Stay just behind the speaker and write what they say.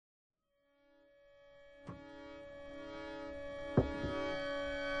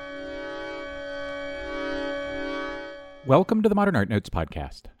Welcome to the Modern Art Notes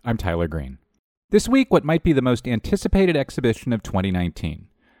podcast. I'm Tyler Green. This week, what might be the most anticipated exhibition of 2019.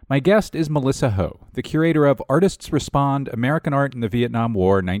 My guest is Melissa Ho, the curator of Artists Respond, American Art in the Vietnam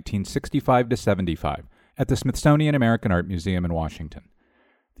War, 1965 to 75, at the Smithsonian American Art Museum in Washington.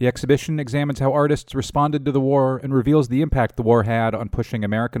 The exhibition examines how artists responded to the war and reveals the impact the war had on pushing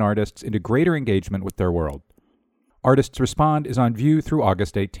American artists into greater engagement with their world. Artists Respond is on view through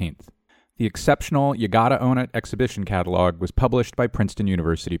August 18th. The exceptional You Gotta Own It exhibition catalog was published by Princeton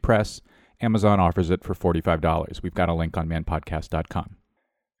University Press. Amazon offers it for $45. We've got a link on manpodcast.com.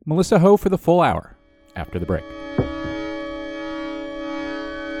 Melissa Ho for the full hour after the break.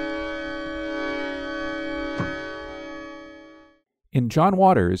 In John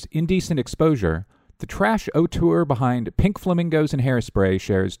Waters' Indecent Exposure, the trash auteur behind Pink Flamingos and Hairspray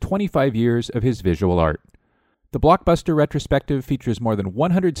shares 25 years of his visual art. The blockbuster retrospective features more than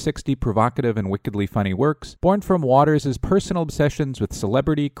 160 provocative and wickedly funny works born from Waters' personal obsessions with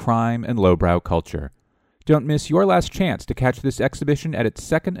celebrity, crime, and lowbrow culture. Don't miss your last chance to catch this exhibition at its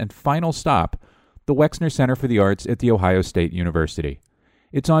second and final stop, the Wexner Center for the Arts at The Ohio State University.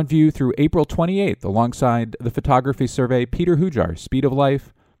 It's on view through April 28th alongside the photography survey Peter Hujar's Speed of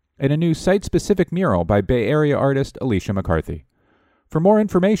Life and a new site-specific mural by Bay Area artist Alicia McCarthy. For more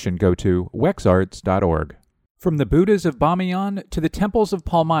information, go to wexarts.org. From the Buddhas of Bamiyan to the temples of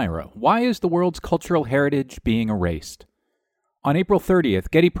Palmyra, why is the world's cultural heritage being erased? On April 30th,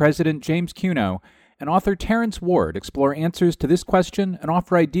 Getty President James Cuno and author Terrence Ward explore answers to this question and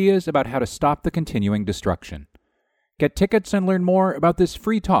offer ideas about how to stop the continuing destruction. Get tickets and learn more about this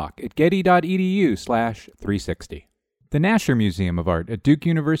free talk at getty.edu/360. The Nasher Museum of Art at Duke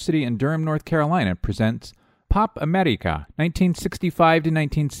University in Durham, North Carolina presents Pop America, 1965 to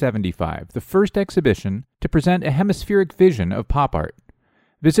 1975, the first exhibition to present a hemispheric vision of pop art.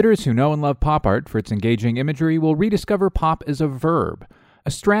 Visitors who know and love pop art for its engaging imagery will rediscover pop as a verb,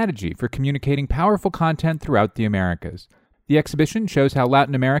 a strategy for communicating powerful content throughout the Americas. The exhibition shows how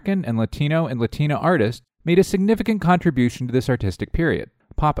Latin American and Latina artists made a significant contribution to this artistic period.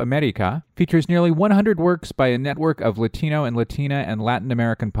 Pop America features nearly 100 works by a network of Latino and Latina and Latin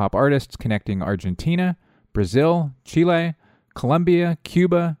American pop artists connecting Argentina, Brazil, Chile, Colombia,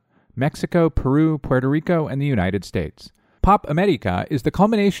 Cuba, Mexico, Peru, Puerto Rico, and the United States. Pop America is the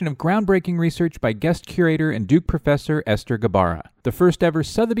culmination of groundbreaking research by guest curator and Duke professor Esther Gabarra. The first ever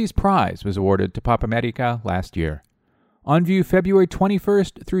Sotheby's Prize was awarded to Pop America last year. On view February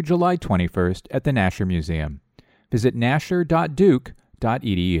 21st through July 21st at the Nasher Museum. Visit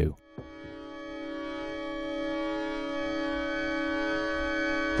nasher.duke.edu.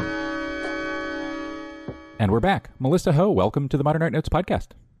 And we're back. Melissa Ho, welcome to the Modern Art Notes podcast.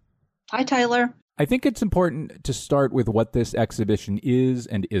 Hi, Tyler. I think it's important to start with what this exhibition is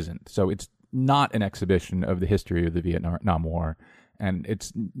and isn't. So it's not an exhibition of the history of the Vietnam War, and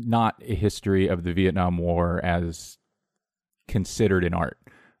it's not a history of the Vietnam War as considered in art.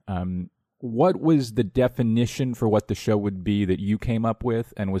 What was the definition for what the show would be that you came up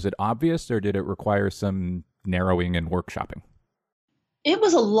with, and was it obvious, or did it require some narrowing and workshopping? It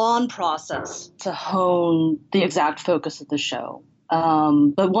was a long process to hone the exact focus of the show.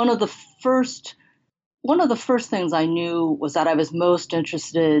 But one of the first things I knew was that I was most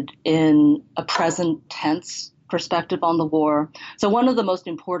interested in a present tense perspective on the war. So one of the most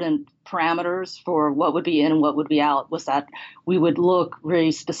important parameters for what would be in and what would be out was that we would look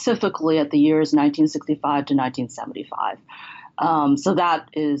very specifically at the years 1965 to 1975. So that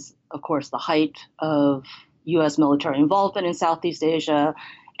is, of course, the height of U.S. military involvement in Southeast Asia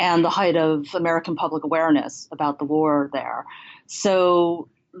and the height of American public awareness about the war there. So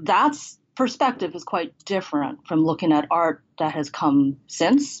that's perspective is quite different from looking at art that has come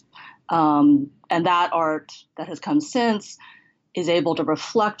since. And that art that has come since is able to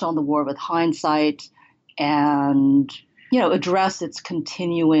reflect on the war with hindsight and, address its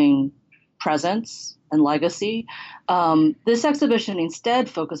continuing presence and legacy. This exhibition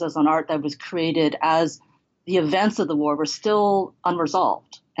instead focuses on art that was created as the events of the war were still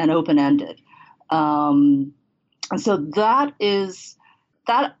unresolved and open-ended. And so that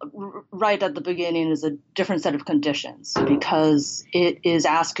right at the beginning is a different set of conditions because it is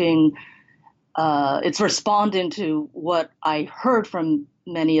asking, it's responding to what I heard from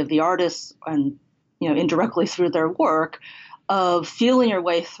many of the artists and, indirectly through their work of feeling your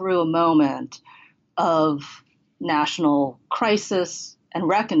way through a moment of national crisis and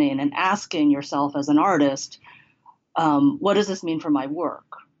reckoning and asking yourself as an artist, what does this mean for my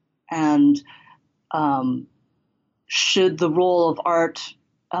work? And should the role of art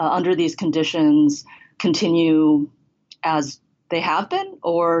under these conditions continue as they have been,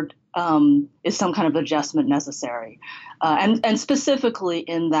 or is some kind of adjustment necessary. And specifically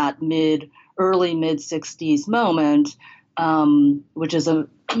in that early mid 60s moment, which is a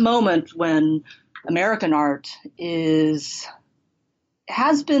moment when American art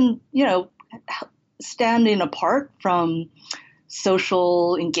has been, standing apart from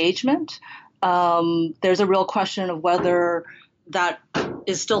social engagement. There's a real question of whether that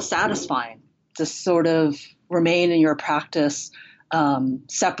is still satisfying to sort of remain in your practice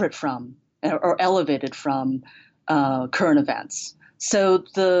separate from or elevated from current events. So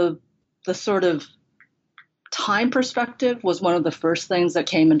the sort of time perspective was one of the first things that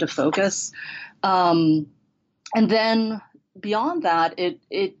came into focus. And then beyond that,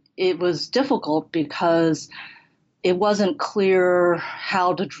 it was difficult because it wasn't clear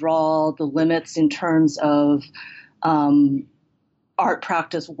how to draw the limits in terms of art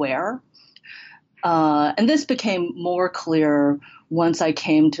practice where. And this became more clear once I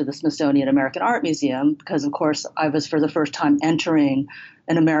came to the Smithsonian American Art Museum, because, of course, I was for the first time entering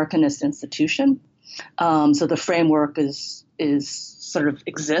an Americanist institution. So the framework is sort of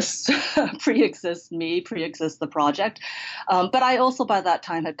exists, pre-exists me, pre-exists the project. But I also by that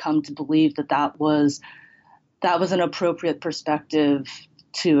time had come to believe that was an appropriate perspective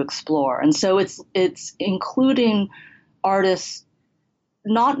to explore. And so it's including artists,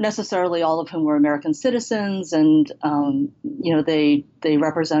 not necessarily all of whom were American citizens, and they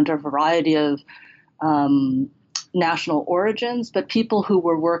represent a variety of national origins, but people who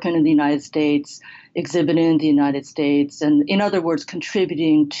were working in the United States, exhibiting in the United States, and in other words,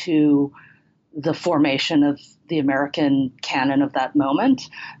 contributing to the formation of the American canon of that moment.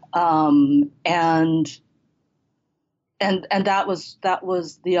 And that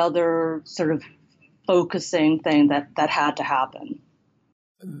was the other sort of focusing thing that had to happen.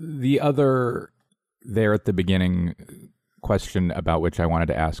 The other there at the beginning question about which I wanted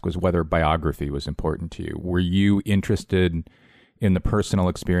to ask was whether biography was important to you. Were you interested in the personal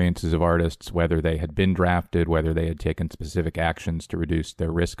experiences of artists, whether they had been drafted, whether they had taken specific actions to reduce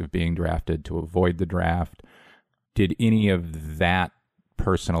their risk of being drafted, to avoid the draft? Did any of that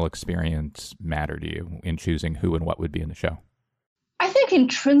personal experience matter to you in choosing who and what would be in the show? I think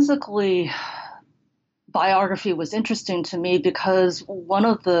intrinsically biography was interesting to me because one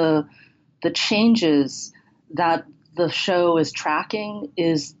of the changes that the show is tracking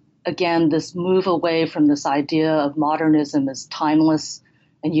is, again, this move away from this idea of modernism as timeless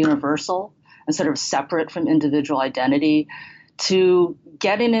and universal and sort of separate from individual identity, to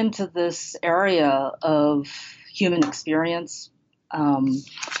getting into this area of human experience,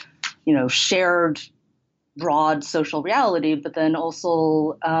 shared broad social reality, but then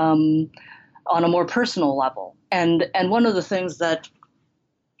also on a more personal level. And one of the things that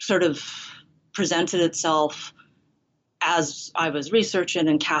sort of presented itself as I was researching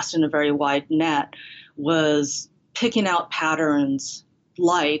and casting a very wide net was picking out patterns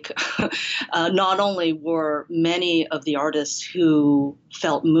like not only were many of the artists who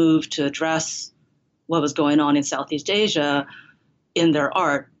felt moved to address what was going on in Southeast Asia in their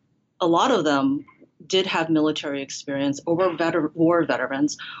art, a lot of them did have military experience or were war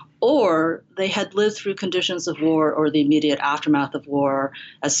veterans, or they had lived through conditions of war or the immediate aftermath of war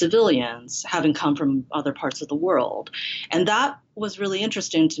as civilians, having come from other parts of the world. And that was really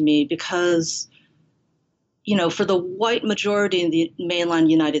interesting to me because, for the white majority in the mainland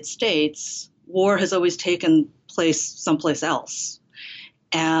United States, war has always taken place someplace else.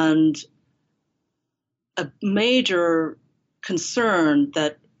 And a major concern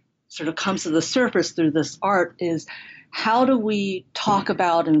that sort of comes to the surface through this art is, how do we talk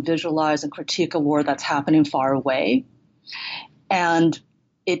about and visualize and critique a war that's happening far away? And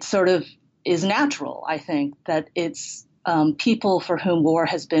it sort of is natural, I think, that it's people for whom war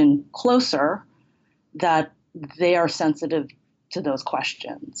has been closer, that they are sensitive to those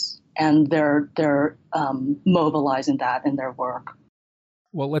questions, and they're mobilizing that in their work.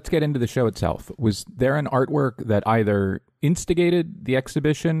 Well, let's get into the show itself. Was there an artwork that either instigated the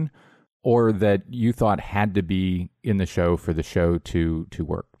exhibition or that you thought had to be in the show for the show to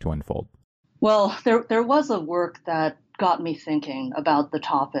work, to unfold? Well, there was a work that got me thinking about the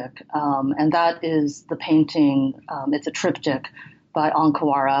topic, and that is the painting. It's a triptych by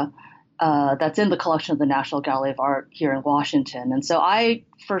Kawara that's in the collection of the National Gallery of Art here in Washington. And so I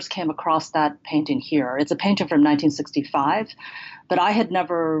first came across that painting here. It's a painting from 1965, but I had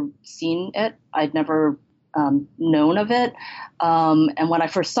never seen it. I'd never known of it. And when I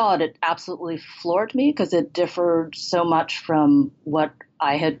first saw it, it absolutely floored me because it differed so much from what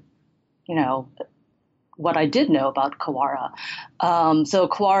I had, what I did know about Kawara. So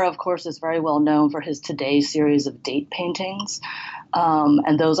Kawara, of course, is very well known for his Today series of date paintings.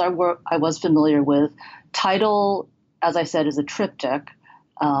 And those I was familiar with. Title, as I said, is a triptych,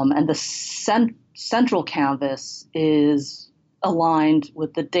 and the central canvas is aligned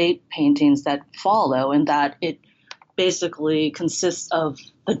with the date paintings that follow, in that it basically consists of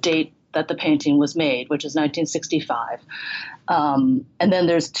the date that the painting was made, which is 1965. And then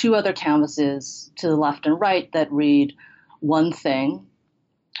there's two other canvases to the left and right that read One Thing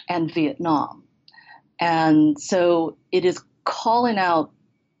and Vietnam. And so it is calling out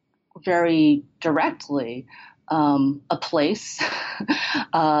very directly a place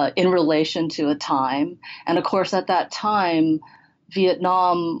in relation to a time. And of course, at that time,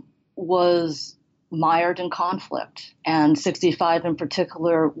 Vietnam was mired in conflict. And 65 in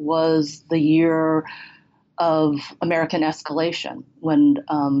particular was the year of American escalation, when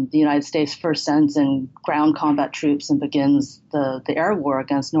the United States first sends in ground combat troops and begins the air war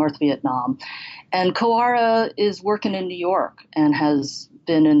against North Vietnam. And Kawara is working in New York and has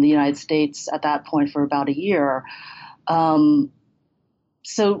been in the United States at that point for about a year.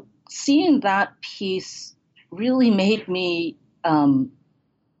 So seeing that piece really made me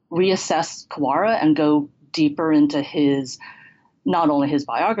reassess Kawara and go deeper into not only his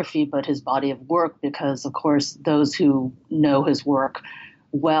biography, but his body of work, because, of course, those who know his work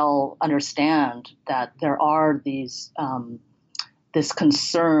well understand that there are this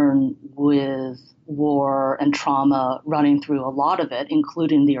concern with war and trauma running through a lot of it,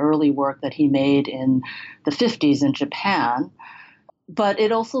 including the early work that he made in the 50s in Japan. But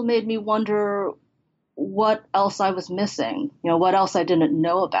it also made me wonder what else I was missing, what else I didn't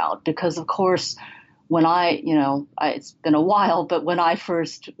know about, because, of course, when it's been a while, but when I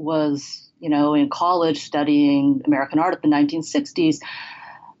first was, in college studying American art at the 1960s,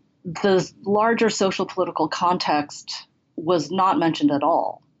 the larger social political context was not mentioned at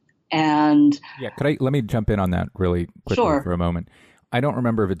all. And yeah, let me jump in on that really quickly for a moment. I don't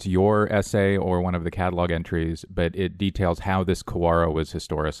remember if it's your essay or one of the catalog entries, but it details how this Kawara was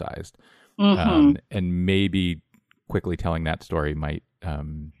historicized. Mm-hmm. And maybe quickly telling that story might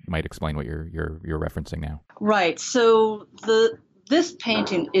explain what you're referencing now. Right. So this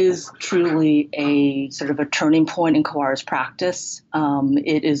painting is truly a sort of a turning point in Kawara's practice.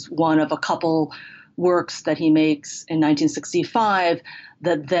 It is one of a couple works that he makes in 1965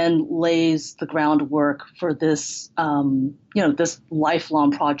 that then lays the groundwork for this, this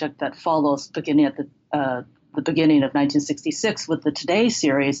lifelong project that follows, beginning at the beginning of 1966 with the Today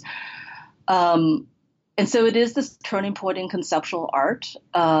series. And so it is this turning point in conceptual art,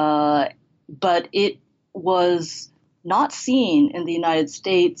 but it was not seen in the United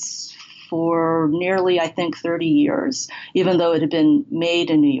States for nearly, I think, 30 years, even though it had been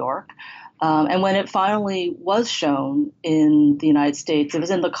made in New York. And when it finally was shown in the United States, it was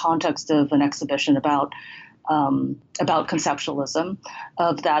in the context of an exhibition about conceptualism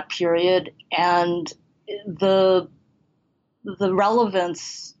of that period, and the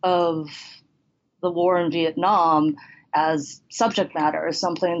relevance of the war in Vietnam as subject matter is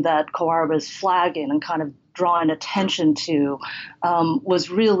something that Kawara was flagging and kind of drawing attention to,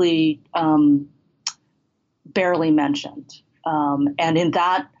 was really barely mentioned. And in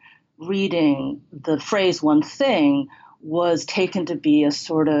that reading, the phrase "one thing" was taken to be a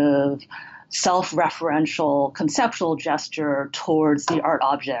sort of self-referential conceptual gesture towards the art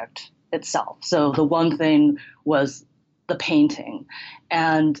object itself. So the one thing was the painting.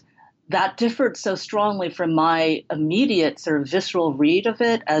 And that differed so strongly from my immediate sort of visceral read of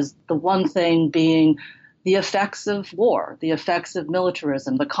it as the one thing being the effects of war, the effects of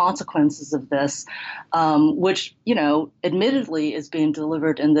militarism, the consequences of this, which, admittedly is being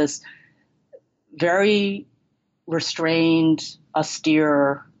delivered in this very restrained,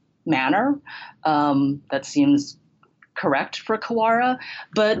 austere manner that seems correct for Kawara.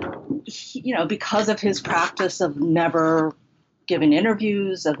 But, because of his practice of never giving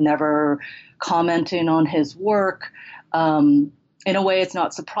interviews, of never commenting on his work, in a way, it's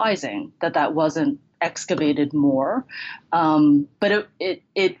not surprising that wasn't excavated more. But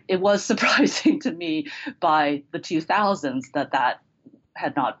it was surprising to me by the 2000s that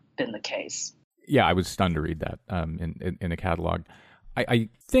had not been the case. Yeah, I was stunned to read that in the catalog. I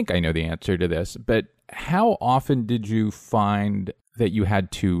think I know the answer to this, but how often did you find that you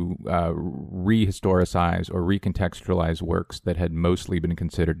had to rehistoricize or recontextualize works that had mostly been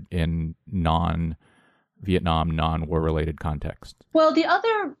considered in non-Vietnam, non-war-related contexts? Well, the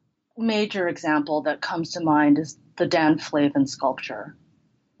other major example that comes to mind is the Dan Flavin sculpture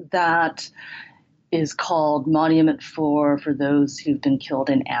that is called Monument for Those Who've Been Killed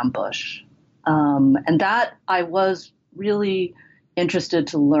in Ambush. And that I was really interested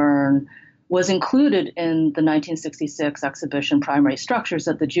to learn was included in the 1966 exhibition Primary Structures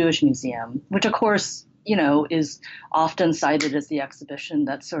at the Jewish Museum, which of course, is often cited as the exhibition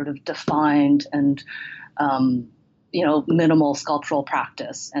that sort of defined and, minimal sculptural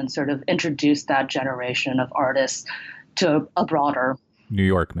practice and sort of introduced that generation of artists to a broader New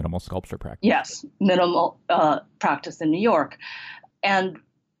York minimal sculpture practice. Yes, minimal practice in New York. And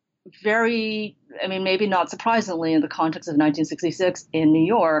maybe not surprisingly, in the context of 1966 in New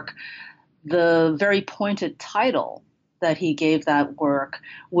York, the very pointed title that he gave that work,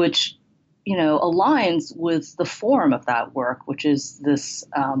 which, aligns with the form of that work, which is this,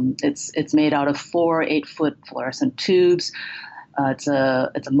 it's made out of 4 8-foot fluorescent tubes. It's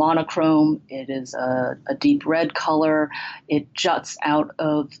a monochrome. It is a deep red color. It juts out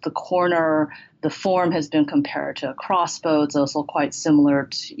of the corner. The form has been compared to a crossbow. It's also quite similar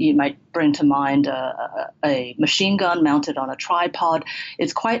to, you might bring to mind a machine gun mounted on a tripod.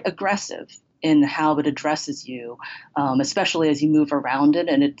 It's quite aggressive in how it addresses you, especially as you move around it,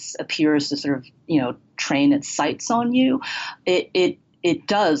 and it appears to sort of, train its sights on you. It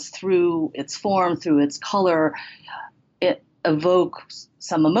does, through its form, through its color, it evokes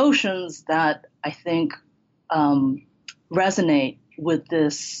some emotions that I think resonate with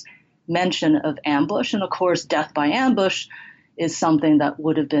this mention of ambush. And of course, death by ambush is something that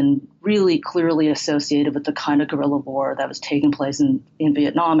would have been really clearly associated with the kind of guerrilla war that was taking place in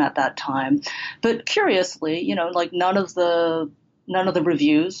Vietnam at that time. But curiously, none of the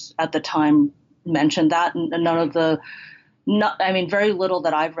reviews at the time mentioned that, and very little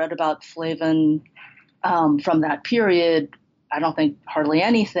that I've read about Flavin from that period. I don't think hardly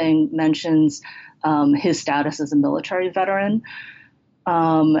anything mentions his status as a military veteran.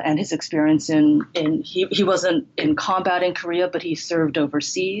 And his experience he wasn't in combat in Korea, but he served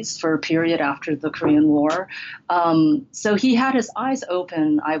overseas for a period after the Korean War. So he had his eyes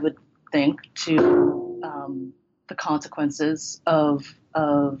open, I would think, to the consequences of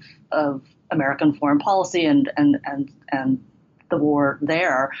American foreign policy and the war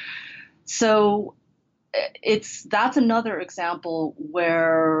there. So that's another example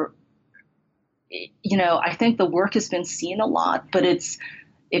where, I think the work has been seen a lot, but it's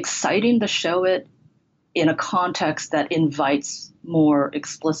exciting to show it in a context that invites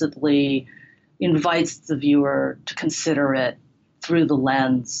the viewer to consider it through the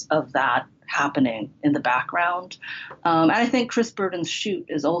lens of that happening in the background. And I think Chris Burden's Shoot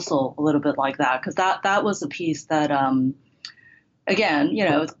is also a little bit like that, because that was a piece that, again,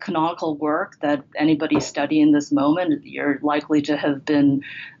 it's canonical work that anybody studying this moment, you're likely to have been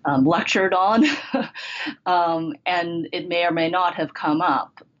lectured on. And it may or may not have come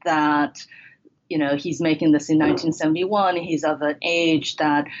up that, he's making this in 1971. He's of an age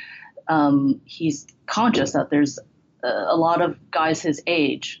that he's conscious that there's a lot of guys his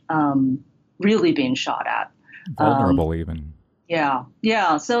age really being shot at. Vulnerable even. Yeah.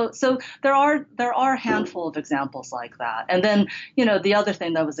 So there are a handful of examples like that. And then, the other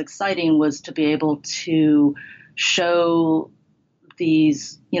thing that was exciting was to be able to show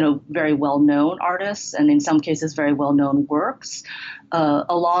these, very well-known artists, and in some cases very well-known works,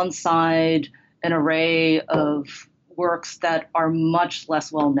 alongside an array of works that are much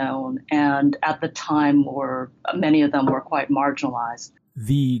less well-known, and at the time many of them were quite marginalized.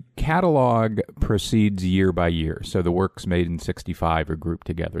 The catalog proceeds year by year. So the works made in 65 are grouped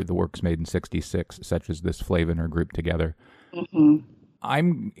together. The works made in 66, such as this Flavin, are grouped together. Mm-hmm.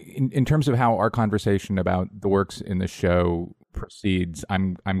 I'm in terms of how our conversation about the works in the show proceeds,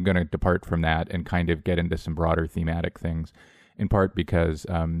 I'm going to depart from that and kind of get into some broader thematic things, in part because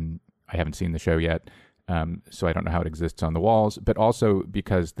I haven't seen the show yet, so I don't know how it exists on the walls, but also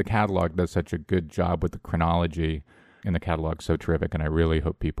because the catalog does such a good job with the chronology. And the catalog's so terrific, and I really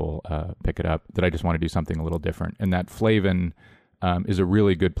hope people pick it up, that I just want to do something a little different. And that Flavin is a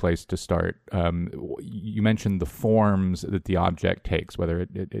really good place to start. You mentioned the forms that the object takes, whether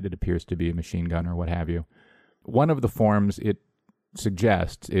it appears to be a machine gun or what have you. One of the forms it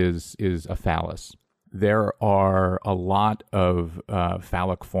suggests is a phallus. There are a lot of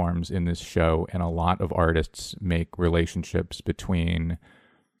phallic forms in this show, and a lot of artists make relationships between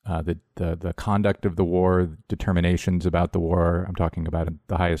the conduct of the war, determinations about the war. I'm talking about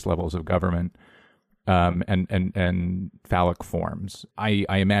the highest levels of government, and phallic forms. I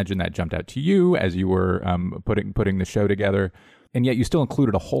imagine that jumped out to you as you were putting the show together, and yet you still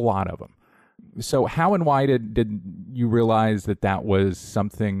included a whole lot of them. So how and why did you realize that was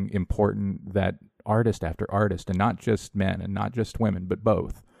something important that artist after artist, and not just men and not just women, but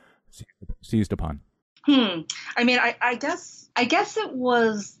both, seized upon? I mean, I guess it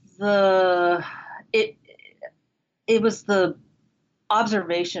was it was the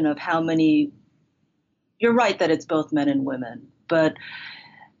observation of how many, you're right that it's both men and women, but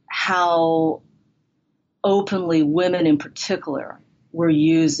how openly women in particular were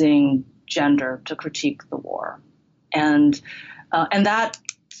using gender to critique the war. And that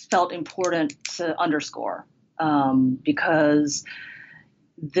felt important to underscore because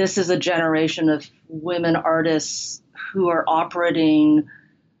this is a generation of women artists who are operating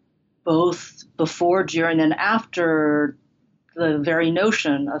both before, during, and after the very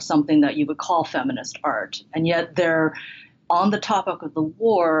notion of something that you would call feminist art. And yet they're on the topic of the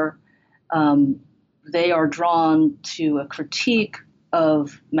war. They are drawn to a critique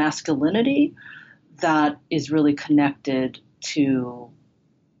of masculinity that is really connected to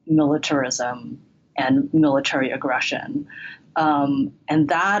militarism and military aggression. And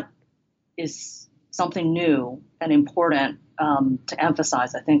that is something new and important to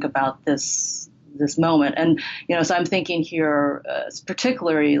emphasize, I think, about this moment. And, so I'm thinking here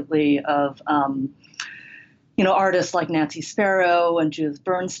particularly of, artists like Nancy Sparrow and Judith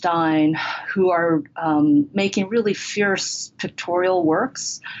Bernstein, who are making really fierce pictorial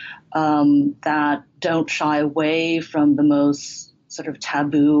works that don't shy away from the most sort of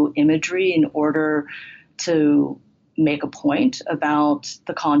taboo imagery in order to make a point about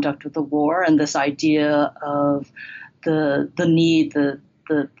the conduct of the war and this idea of the need, the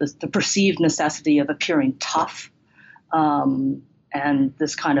perceived necessity of appearing tough, and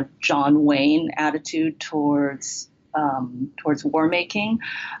this kind of John Wayne attitude towards war making.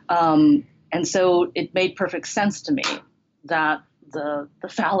 And so it made perfect sense to me that the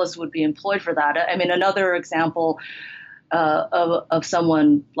phallus would be employed for that. I mean, another example of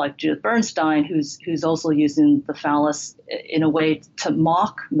someone like Judith Bernstein, who's also using the phallus in a way to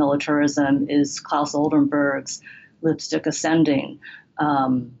mock militarism, is Klaus Oldenburg's Lipstick Ascending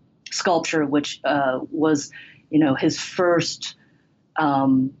sculpture, which was, his first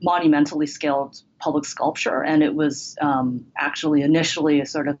monumentally scaled public sculpture. And it was actually initially a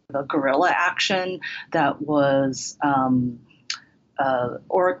sort of a guerrilla action that was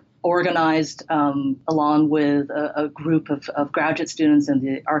organized along with a group of graduate students in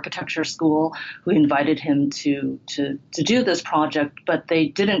the architecture school who invited him to do this project, but they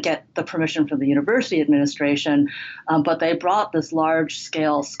didn't get the permission from the university administration, but they brought this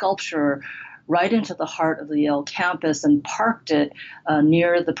large-scale sculpture right into the heart of the Yale campus and parked it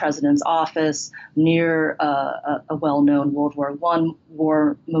near the president's office, near a well-known World War I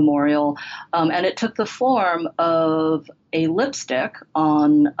war memorial. And it took the form of a lipstick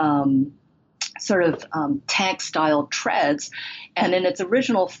on tank-style treads. And in its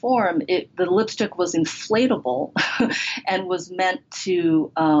original form, the lipstick was inflatable and was meant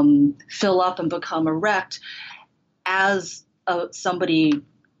to fill up and become erect as somebody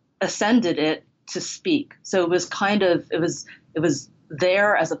ascended it to speak. So it was it was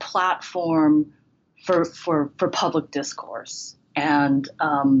there as a platform for public discourse. And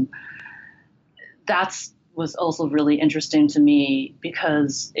that's was also really interesting to me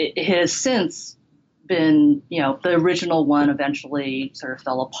because it has since been, the original one eventually sort of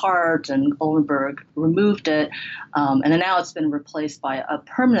fell apart and Oldenburg removed it. And then now it's been replaced by a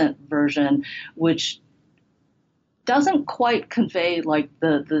permanent version, which doesn't quite convey like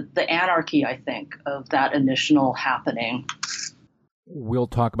the anarchy, I think, of that initial happening. We'll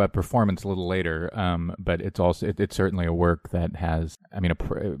talk about performance a little later, but it's also it's certainly a work that has,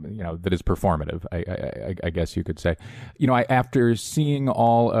 that is performative. I guess you could say, after seeing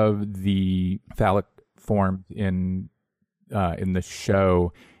all of the phallic forms in the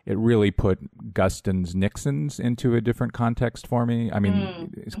show, it really put Guston's Nixons into a different context for me. I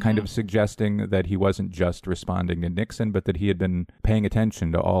mean, it's kind of suggesting that he wasn't just responding to Nixon, but that he had been paying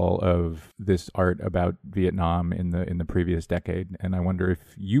attention to all of this art about Vietnam in the previous decade. And I wonder if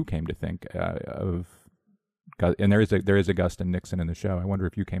you came to think of, and there is a Guston Nixon in the show. I wonder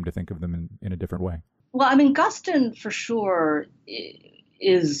if you came to think of them in a different way. Well, I mean, Guston for sure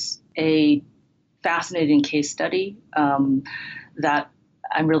is a fascinating case study that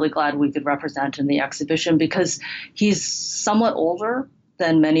I'm really glad we could represent in the exhibition because he's somewhat older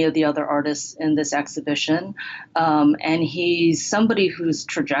than many of the other artists in this exhibition. And he's somebody whose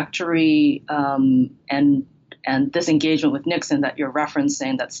trajectory and this engagement with Nixon that you're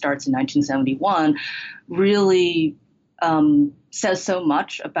referencing that starts in 1971 really says so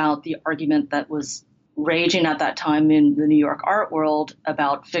much about the argument that was raging at that time in the New York art world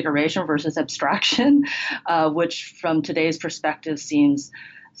about figuration versus abstraction, which from today's perspective seems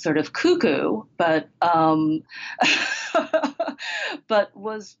sort of cuckoo, but but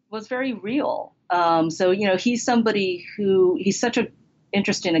was very real. So he's somebody he's such an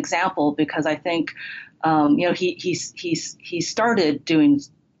interesting example because I think He started doing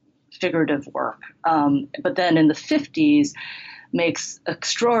figurative work, but then in the 50s makes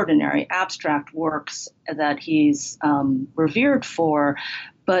extraordinary abstract works that he's revered for.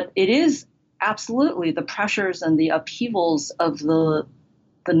 But it is absolutely the pressures and the upheavals of the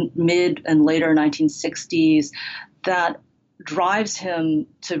mid and later 1960s that drives him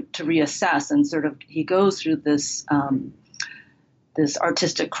to reassess, and sort of he goes through this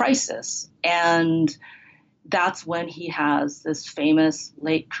artistic crisis. And that's when he has this famous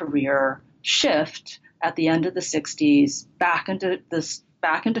late career shift at the end of the 60s back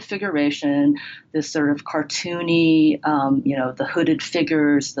into figuration, this sort of cartoony, the hooded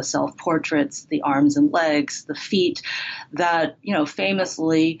figures, the self-portraits, the arms and legs, the feet that,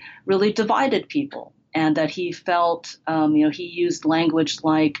 famously really divided people. And that he felt, he used language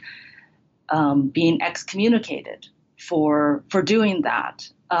like being excommunicated for doing that.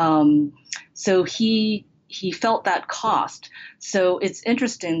 So he felt that cost. So it's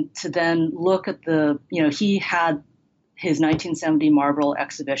interesting to then look at he had his 1970 Marlborough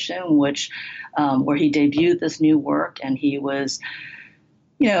exhibition, which where he debuted this new work, and he was,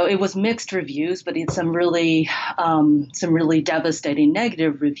 it was mixed reviews, but he had some really devastating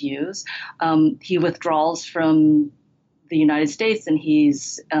negative reviews. He withdraws from the United States, and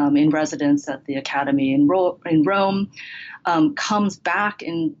he's in residence at the Academy in Rome. Comes back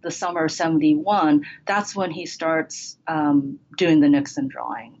in the summer of 71. That's when he starts doing the Nixon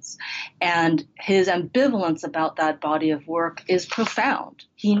drawings. And his ambivalence about that body of work is profound.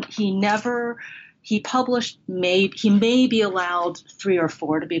 He published, he may be allowed 3 or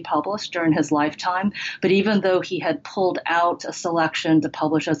 4 to be published during his lifetime, but even though he had pulled out a selection to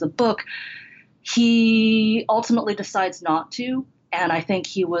publish as a book, he ultimately decides not to. And I think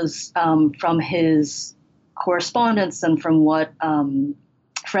he was, from his correspondence and from what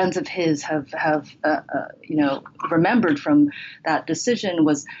friends of his have remembered from that decision,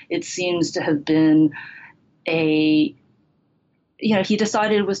 was it seems to have been he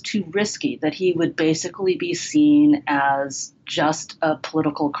decided it was too risky, that he would basically be seen as just a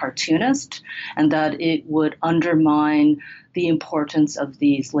political cartoonist, and that it would undermine the importance of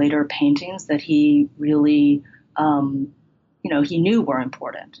these later paintings that he really he knew were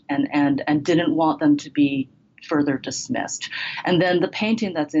important, and didn't want them to be further dismissed. And then the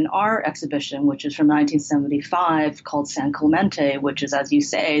painting that's in our exhibition, which is from 1975, called San Clemente, which is, as you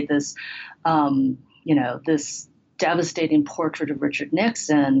say, this this devastating portrait of Richard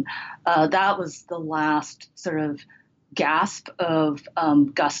Nixon, that was the last sort of gasp of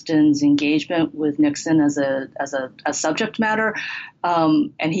Guston's engagement with Nixon as a subject matter,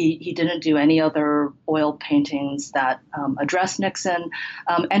 and he didn't do any other oil paintings that address Nixon,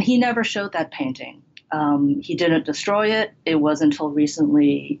 and he never showed that painting. He didn't destroy it. It wasn't until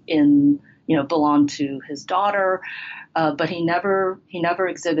recently belonged to his daughter, but he never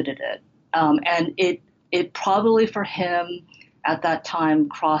exhibited it, and it probably for him at that time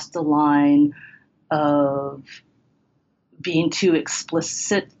crossed the line of being too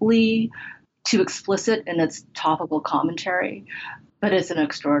explicit in its topical commentary, but it's an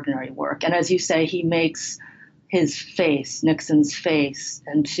extraordinary work. And as you say, he makes his face, Nixon's face,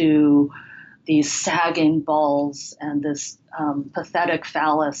 into these sagging balls and this pathetic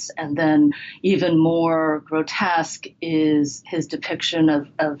phallus. And then even more grotesque is his depiction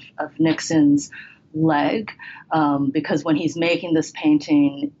of Nixon's leg, because when he's making this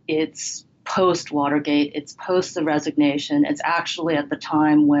painting, it's post-Watergate, it's post the resignation. It's actually at the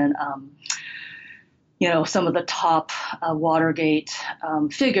time when, some of the top Watergate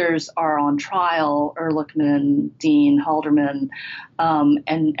figures are on trial, Ehrlichman, Dean, Haldeman,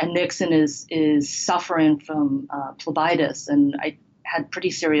 and Nixon is suffering from phlebitis, and I had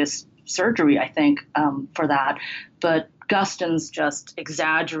pretty serious surgery, I think, for that. But Guston's just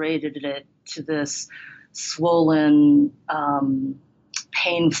exaggerated it to this swollen,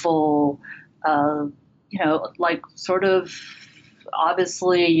 painful, sort of,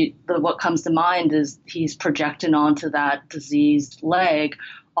 obviously what comes to mind is he's projecting onto that diseased leg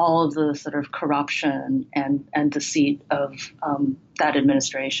all of the sort of corruption and deceit of that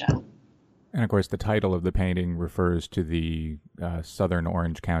administration. And of course, the title of the painting refers to the southern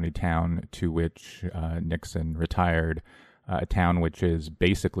Orange County town to which Nixon retired, a town which is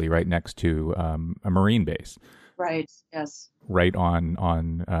basically right next to a Marine base. Right, yes. Right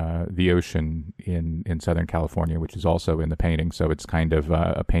on the ocean in Southern California, which is also in the painting. So it's kind of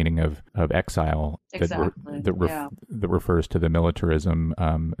a painting of exile that refers to the militarism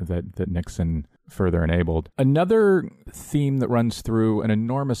that Nixon further enabled. Another theme that runs through an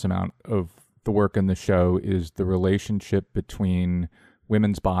enormous amount of the work in the show is the relationship between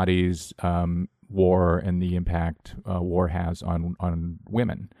women's bodies, war and the impact war has on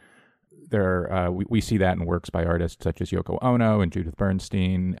women. We see that in works by artists such as Yoko Ono and Judith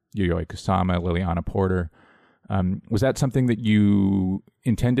Bernstein, Yayoi Kusama, Liliana Porter. Was that something that you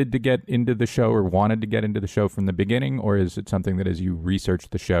intended to get into the show or wanted to get into the show from the beginning, or is it something that as you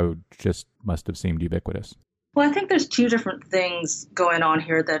researched the show just must have seemed ubiquitous? Well, I think there's two different things going on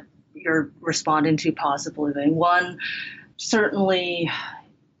here that you're responding to positively. One, certainly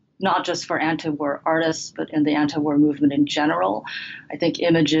not just for anti-war artists, but in the anti-war movement in general, I think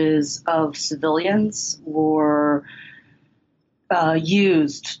images of civilians were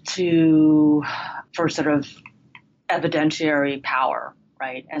used for sort of evidentiary power,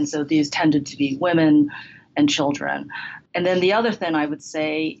 right? And so these tended to be women and children. And then the other thing I would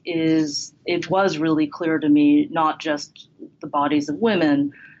say is it was really clear to me, not just the bodies of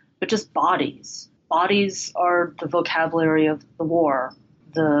women, but just bodies. Bodies are the vocabulary of the war.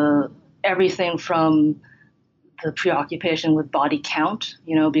 Everything from the preoccupation with body count,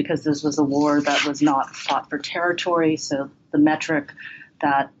 because this was a war that was not fought for territory. So the metric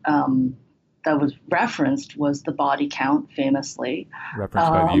that was referenced was the body count, famously.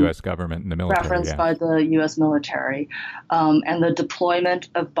 Referenced by the U.S. government and the military. Referenced by the U.S. military. And the deployment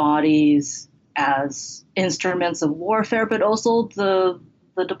of bodies as instruments of warfare, but also the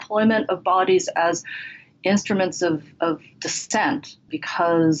deployment of bodies as instruments of dissent,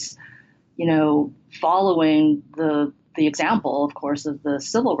 because, following the example, of course, of the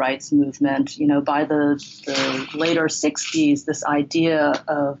civil rights movement, by the later 60s, this idea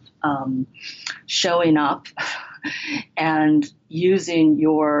of showing up and using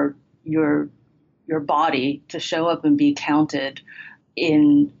your body to show up and be counted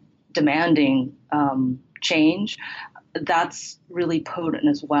in demanding change, that's really potent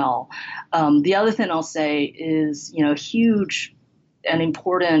as well. The other thing I'll say is, huge and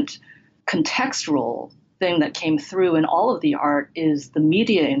important contextual thing that came through in all of the art is the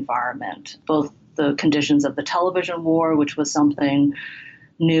media environment, both the conditions of the television war, which was something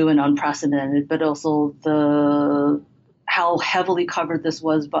new and unprecedented, but also how heavily covered this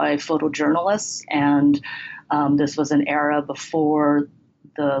was by photojournalists. And this was an era before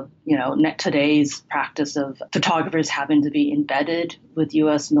today's practice of photographers having to be embedded with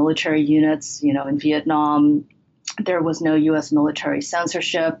U.S. military units. In Vietnam, there was no U.S. military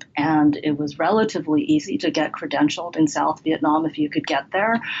censorship, and it was relatively easy to get credentialed in South Vietnam if you could get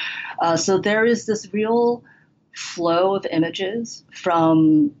there. So there is this real flow of images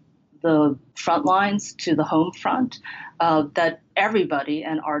from the front lines to the home front that everybody,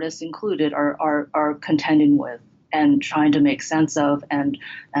 and artists included, are contending with and trying to make sense of and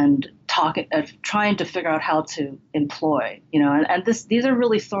trying to figure out how to employ. And these are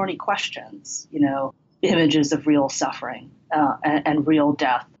really thorny questions. Images of real suffering and real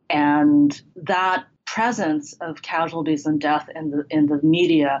death, and that presence of casualties and death in the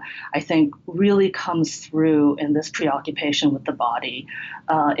media, I think, really comes through in this preoccupation with the body,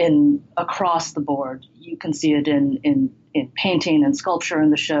 across the board. You can see it in painting and sculpture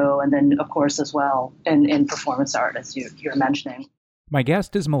in the show, and then, of course, as well in performance art, as you're mentioning. My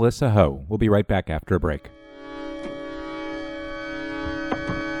guest is Melissa Ho. We'll be right back after a break.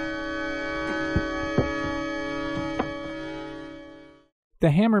 The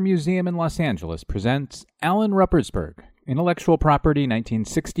Hammer Museum in Los Angeles presents Alan Ruppersberg, Intellectual Property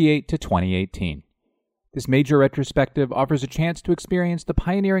 1968 to 2018. This major retrospective offers a chance to experience the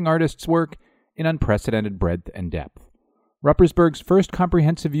pioneering artist's work in unprecedented breadth and depth. Ruppersberg's first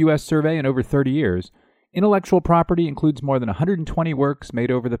comprehensive U.S. survey in over 30 years, Intellectual Property includes more than 120 works made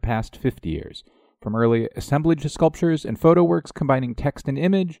over the past 50 years, from early assemblage sculptures and photo works combining text and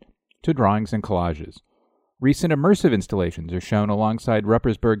image to drawings and collages. Recent immersive installations are shown alongside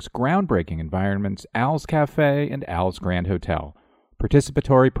Ruppersberg's groundbreaking environments Al's Cafe and Al's Grand Hotel,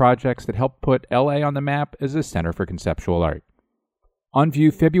 participatory projects that help put LA on the map as a center for conceptual art. On view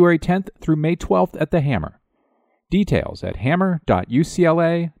February 10th through May 12th at the Hammer. Details at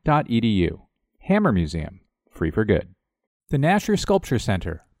hammer.ucla.edu. Hammer Museum, free for good. The Nasher Sculpture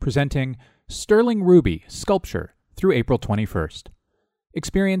Center, presenting Sterling Ruby Sculpture through April 21st.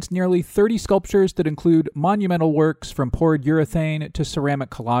 Experience nearly 30 sculptures that include monumental works from poured urethane to ceramic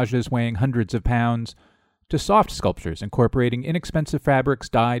collages weighing hundreds of pounds, to soft sculptures incorporating inexpensive fabrics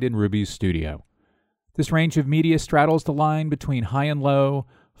dyed in Ruby's studio. This range of media straddles the line between high and low,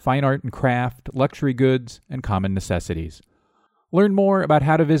 fine art and craft, luxury goods, and common necessities. Learn more about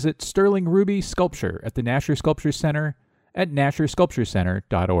how to visit Sterling Ruby Sculpture at the Nasher Sculpture Center at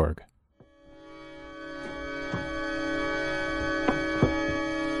nashersculpturecenter.org.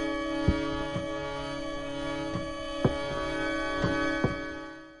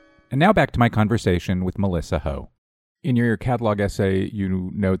 And now back to my conversation with Melissa Ho. In your catalog essay,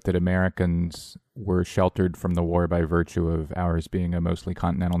 you note that Americans were sheltered from the war by virtue of ours being a mostly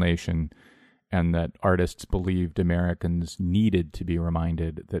continental nation, and that artists believed Americans needed to be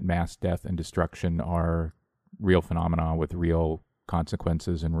reminded that mass death and destruction are real phenomena with real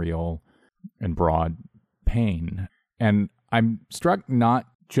consequences and real and broad pain. And I'm struck not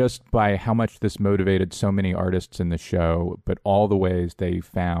just by how much this motivated so many artists in the show, but all the ways they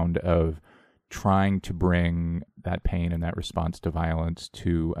found of trying to bring that pain and that response to violence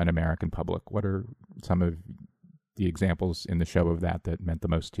to an American public. What are some of the examples in the show of that meant the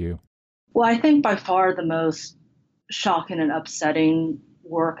most to you? Well, I think by far the most shocking and upsetting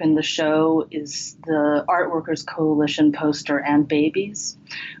work in the show is the Art Workers Coalition poster And Babies,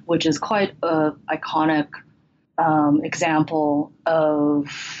 which is quite an iconic example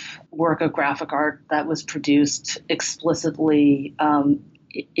of work of graphic art that was produced explicitly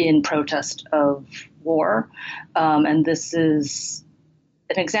in protest of war. And this is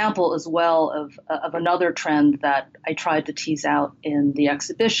an example as well of another trend that I tried to tease out in the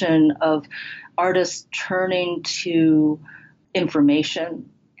exhibition of artists turning to information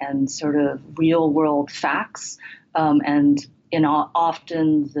and sort of real world facts and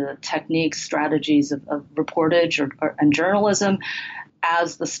often the techniques, strategies of reportage and journalism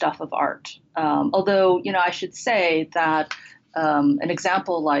as the stuff of art. Although, I should say that an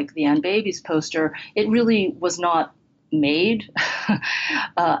example like the And Babies poster, it really was not made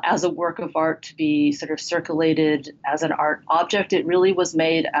as a work of art to be sort of circulated as an art object. It really was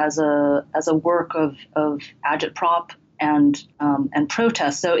made as a work of agitprop and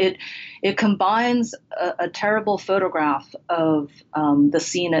protest. So it combines a terrible photograph of the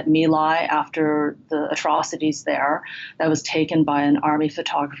scene at My Lai after the atrocities there that was taken by an army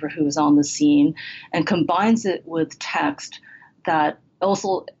photographer who was on the scene, and combines it with text that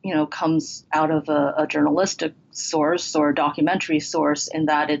also, comes out of a journalistic source or a documentary source, in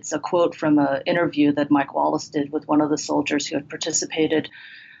that it's a quote from an interview that Mike Wallace did with one of the soldiers who had participated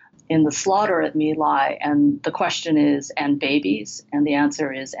in the slaughter at My Lai. And the question is, and babies? And the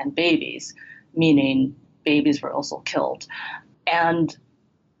answer is, and babies, meaning babies were also killed. And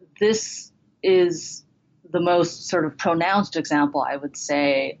this is the most sort of pronounced example, I would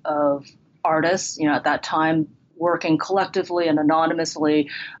say, of artists, at that time working collectively and anonymously.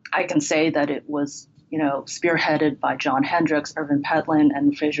 I can say that it was, spearheaded by John Hendricks, Irvin Pedlin,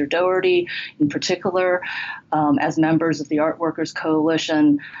 and Fraser Doherty in particular, as members of the Art Workers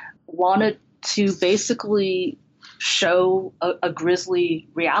Coalition, wanted to basically show a grisly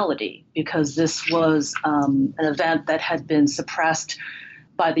reality, because this was an event that had been suppressed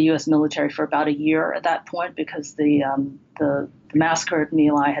by the U.S. military for about a year at that point, because the massacre at My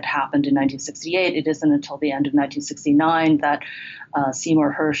Lai had happened in 1968. It isn't until the end of 1969 that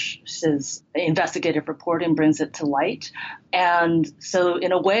Seymour Hersh's investigative reporting brings it to light. And so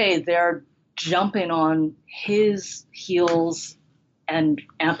in a way, they're jumping on his heels and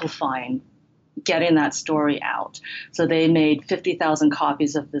amplifying, getting that story out. So they made 50,000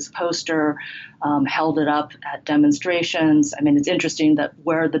 copies of this poster, held it up at demonstrations. I mean, it's interesting that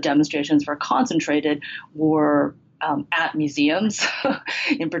where the demonstrations were concentrated were at museums,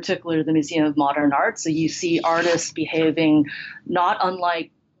 in particular the Museum of Modern Art. So you see artists behaving not unlike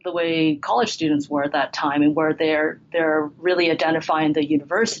the way college students were at that time, and where they're really identifying the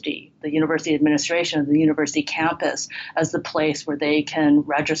university administration, the university campus as the place where they can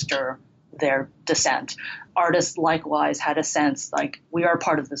register their dissent. Artists likewise had a sense like, we are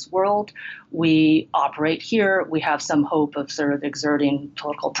part of this world, we operate here, we have some hope of sort of exerting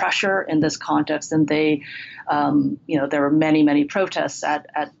political pressure in this context. And they, there were many, many protests at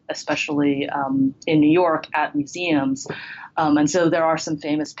especially in New York at museums. And so there are some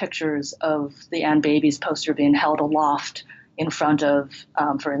famous pictures of the And Babies poster being held aloft in front of,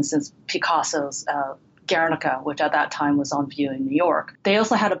 for instance, Picasso's Guernica, which at that time was on view in New York. They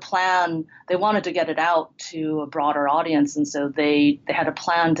also had a plan. They wanted to get it out to a broader audience, and so they had a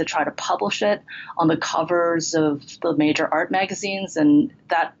plan to try to publish it on the covers of the major art magazines, and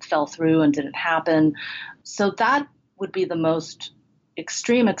that fell through and didn't happen. So that would be the most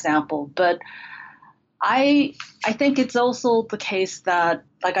extreme example. But I think it's also the case that,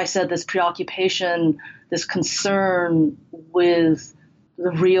 like I said, this preoccupation, this concern with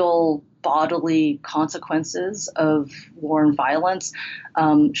the real bodily consequences of war and violence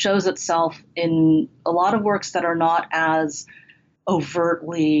shows itself in a lot of works that are not as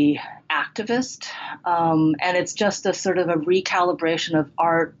overtly activist. And it's just a sort of a recalibration of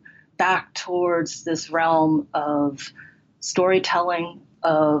art back towards this realm of storytelling,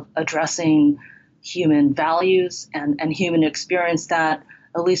 of addressing human values and human experience that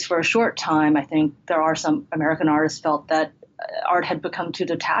at least for a short time, I think there are some American artists felt that art had become too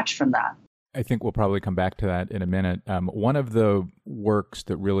detached from that. I think we'll probably come back to that in a minute. One of the works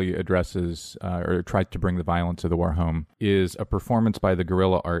that really addresses or tries to bring the violence of the war home is a performance by the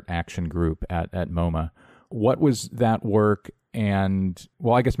Guerrilla Art Action Group at MoMA. What was that work? And,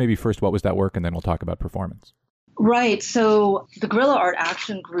 well, I guess maybe first, what was that work? And then we'll talk about performance. Right. So the Guerrilla Art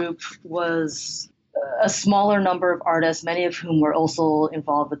Action Group was a smaller number of artists, many of whom were also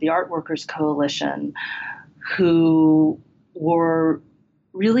involved with the Art Workers Coalition, who were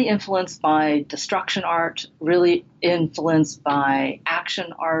really influenced by destruction art, really influenced by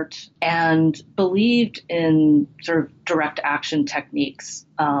action art, and believed in sort of direct action techniques.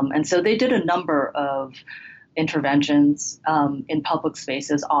 And so they did a number of interventions in public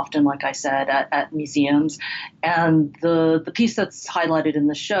spaces, often, like I said, at museums. And the piece that's highlighted in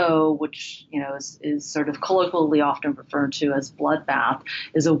the show, which is sort of colloquially often referred to as Bloodbath,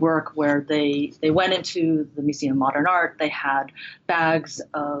 is a work where they went into the Museum of Modern Art. They had bags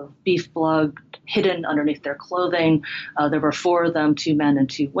of beef blood hidden underneath their clothing. There were 4 of them, 2 men and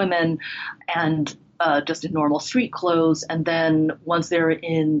 2 women, and just in normal street clothes. And then once they were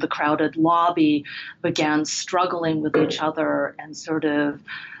in the crowded lobby, began struggling with each other and sort of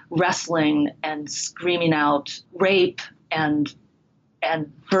wrestling and screaming out rape and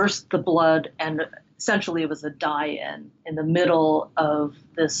burst the blood. And essentially it was a die-in in the middle of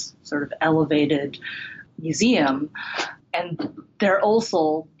this sort of elevated museum. And they're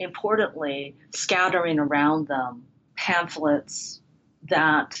also, importantly, scattering around them pamphlets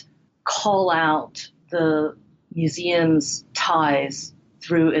that call out the museum's ties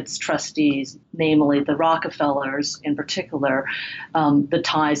through its trustees, namely the Rockefellers in particular, the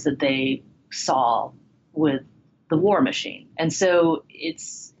ties that they saw with the war machine. And so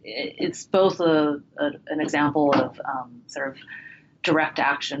it's both an example of sort of direct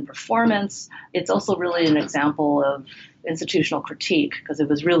action performance. It's also really an example of institutional critique, because it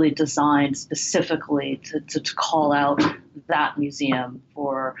was really designed specifically to call out that museum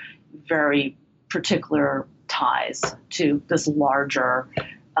for very particular ties to this larger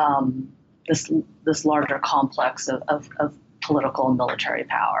this larger complex of political and military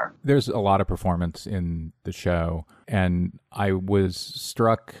power. There's a lot of performance in the show, and I was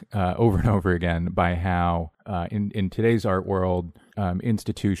struck over and over again by how in today's art world,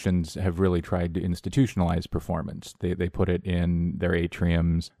 institutions have really tried to institutionalize performance. They put it in their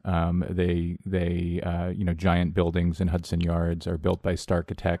atriums. Giant buildings in Hudson Yards are built by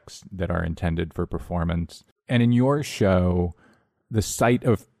starchitects that are intended for performance. And in your show, the site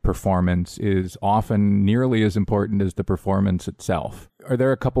of performance is often nearly as important as the performance itself. Are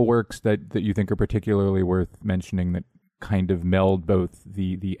there a couple works that you think are particularly worth mentioning that kind of meld both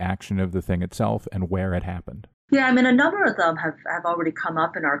the action of the thing itself and where it happened? Yeah, I mean, a number of them have already come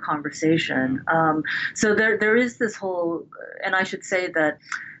up in our conversation. So there is this whole, and I should say that,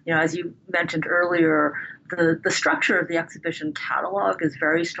 as you mentioned earlier, the structure of the exhibition catalog is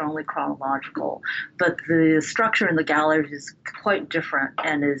very strongly chronological, but the structure in the galleries is quite different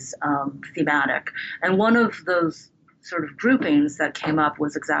and is thematic. And one of those sort of groupings that came up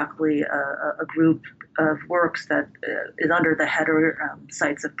was exactly a group of works that is under the header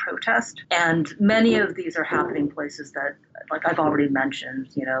sites of protest. And many of these are happening places that, like I've already mentioned,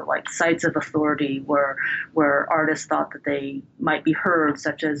 like sites of authority where artists thought that they might be heard,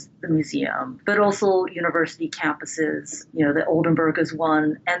 such as the museum, but also university campuses. The Oldenburg is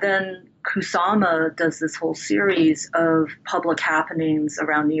one. And then Kusama does this whole series of public happenings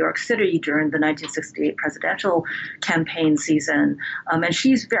around New York City during the 1968 presidential campaign season. And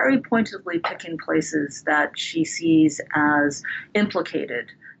she's very pointedly picking places that she sees as implicated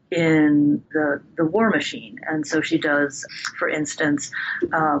in the war machine. And so she does, for instance,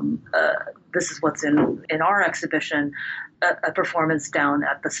 this is what's in our exhibition, a performance down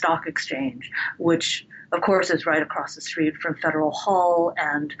at the Stock Exchange, which, of course, is right across the street from Federal Hall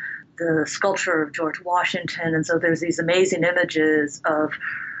and the sculpture of George Washington. And so there's these amazing images of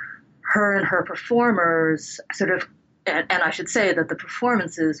her and her performers sort of, and I should say that the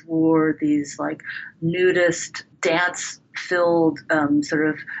performances were these like nudist, dance-filled sort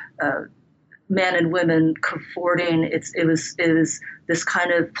of men and women cavorting. It was this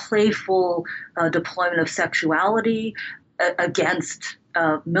kind of playful deployment of sexuality against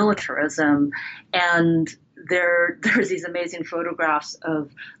militarism. And there's these amazing photographs of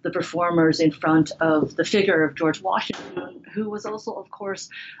the performers in front of the figure of George Washington, who was also, of course,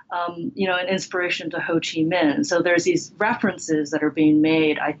 an inspiration to Ho Chi Minh. So there's these references that are being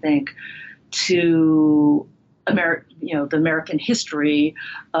made, I think, to the American history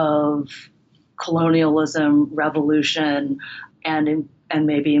of colonialism, revolution, and and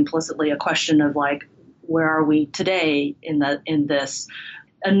maybe implicitly a question of like, where are we today in this?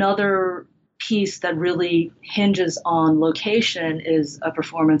 Another piece that really hinges on location is a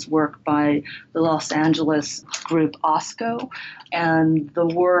performance work by the Los Angeles group OSCO. And the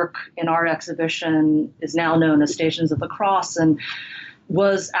work in our exhibition is now known as Stations of the Cross, and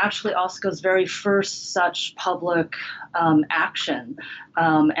was actually OSCO's very first such public action.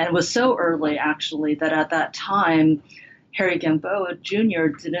 And it was so early, actually, that at that time, Harry Gamboa Jr.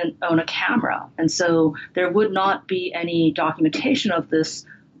 didn't own a camera. And so there would not be any documentation of this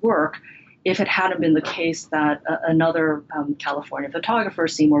work if it hadn't been the case that another California photographer,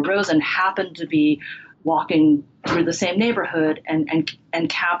 Seymour Rosen, happened to be walking through the same neighborhood and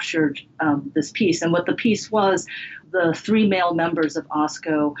captured this piece. And what the piece was, the three male members of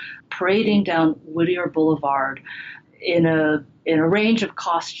OSCO parading down Whittier Boulevard in a range of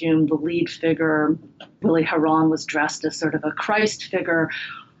costume. The lead figure, Willie Heron, was dressed as sort of a Christ figure,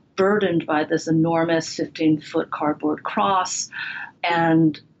 burdened by this enormous 15-foot cardboard cross.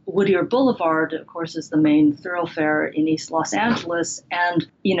 And Whittier Boulevard, of course, is the main thoroughfare in East Los Angeles. And,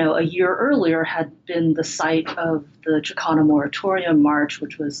 a year earlier had been the site of the Chicano Moratorium March,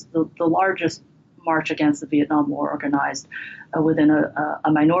 which was the largest march against the Vietnam War organized within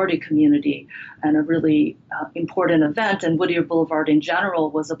a minority community, and a really important event. And Whittier Boulevard in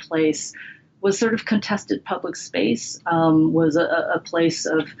general was sort of contested public space, was a place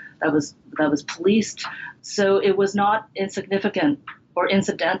that was policed. So it was not insignificant or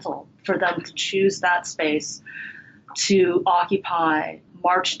incidental for them to choose that space to occupy,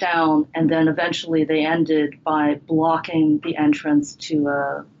 march down, and then eventually they ended by blocking the entrance to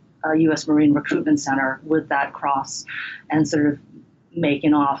a U.S. Marine Recruitment Center with that cross and sort of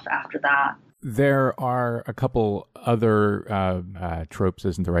making off after that. There are a couple other tropes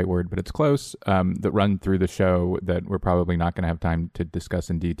isn't the right word, but it's close, that run through the show that we're probably not going to have time to discuss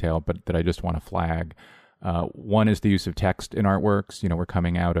in detail, but that I just want to flag. One is the use of text in artworks. We're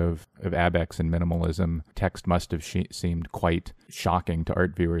coming out of ABEX and minimalism. Text must have seemed quite shocking to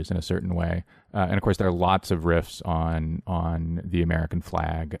art viewers in a certain way. And of course, there are lots of riffs on the American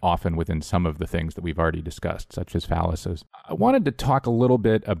flag, often within some of the things that we've already discussed, such as phalluses. I wanted to talk a little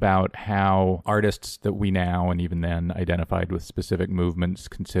bit about how artists that we now and even then identified with specific movements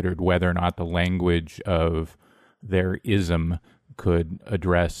considered whether or not the language of their ism could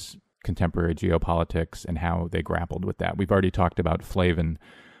address contemporary geopolitics and how they grappled with that. We've already talked about Flavin.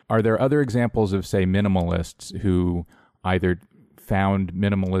 Are there other examples of, say, minimalists who either found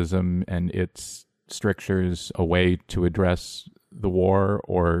minimalism and its strictures a way to address the war,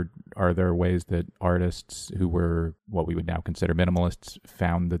 or are there ways that artists who were what we would now consider minimalists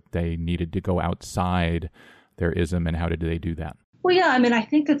found that they needed to go outside their ism, and how did they do that? Well, yeah, I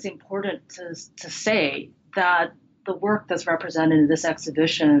think it's important to say that the work that's represented in this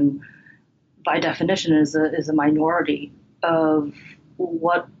exhibition, by definition, is a minority of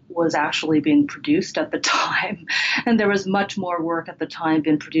what was actually being produced at the time. And there was much more work at the time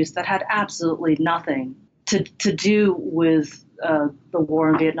being produced that had absolutely nothing to do with the war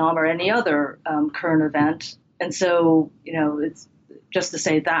in Vietnam or any other current event. And so, it's just to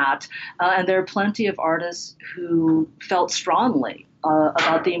say that. And there are plenty of artists who felt strongly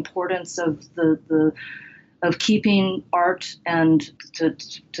about the importance of of keeping art and, to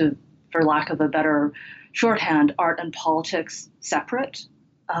for lack of a better shorthand, art and politics separate.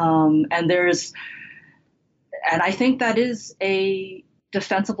 And I think that is a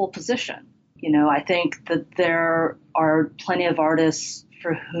defensible position. I think that there are plenty of artists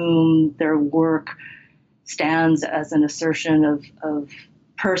for whom their work stands as an assertion of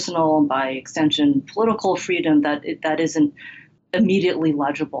personal, and by extension, political freedom that isn't immediately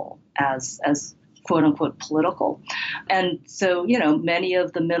legible as quote unquote political. And so, many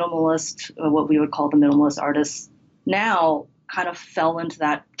of the minimalist, what we would call the minimalist artists now, kind of fell into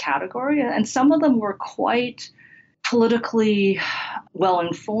that category. And some of them were quite politically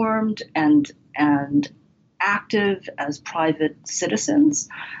well-informed and active as private citizens,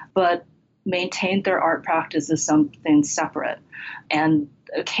 but maintained their art practice as something separate. And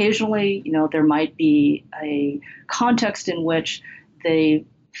occasionally, there might be a context in which they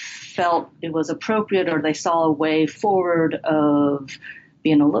felt it was appropriate, or they saw a way forward of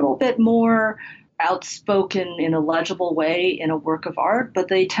being a little bit more outspoken in a legible way in a work of art, but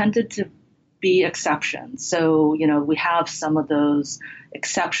they tended to be exceptions. So, we have some of those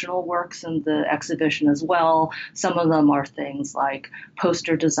exceptional works in the exhibition as well. Some of them are things like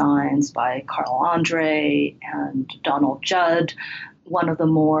poster designs by Carl Andre and Donald Judd. one of the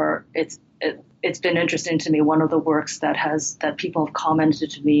more, it's been interesting to me. One of the works that people have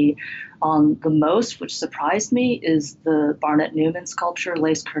commented to me on the most, which surprised me, is the Barnett Newman sculpture,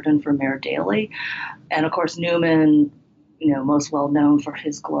 Lace Curtain for Mayor Daley. And of course, Newman, most well known for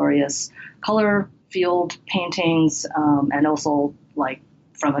his glorious color field paintings, and also like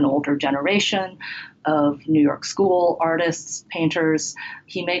from an older generation of New York School artists, painters.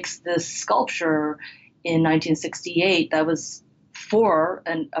 He makes this sculpture in 1968 that was for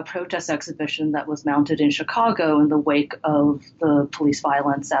a protest exhibition that was mounted in Chicago in the wake of the police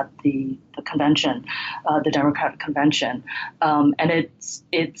violence at the convention, the Democratic Convention. And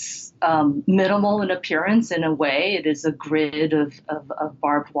it's minimal in appearance in a way. It is a grid of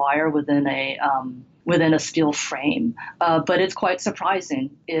barbed wire within a steel frame. But it's quite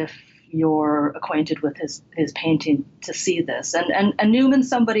surprising if you're acquainted with his painting to see this. And Newman's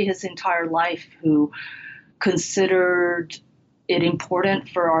somebody his entire life who considered it important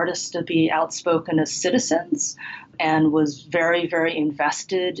for artists to be outspoken as citizens and was very, very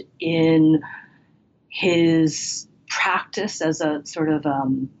invested in his practice as a sort of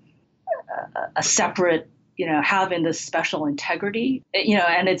a separate, having this special integrity,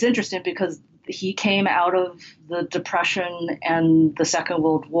 and it's interesting because he came out of the Depression and the Second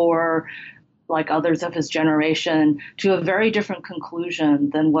World War, like others of his generation, to a very different conclusion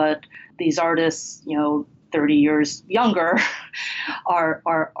than what these artists, 30 years younger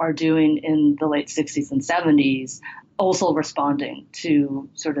are doing in the late 60s and 70s, also responding to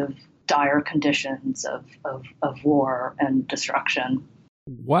sort of dire conditions of war and destruction.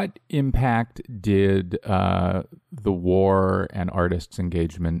 What impact did the war and artists'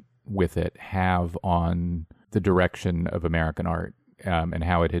 engagement with it have on the direction of American art, and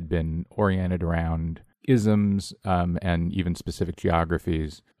how it had been oriented around isms and even specific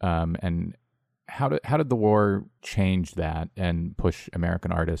geographies, and how did the war change that and push American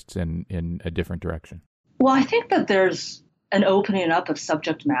artists in a different direction? Well, I think that there's an opening up of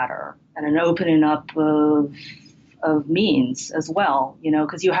subject matter and an opening up of means as well,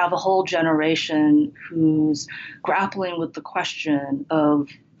 because you have a whole generation who's grappling with the question of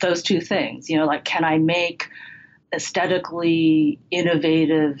those two things, like, can I make aesthetically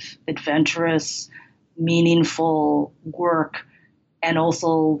innovative, adventurous, meaningful work and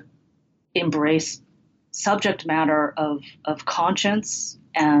also embrace subject matter of conscience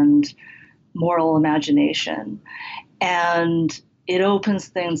and moral imagination. And it opens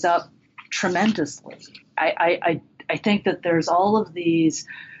things up tremendously. I think that there's all of these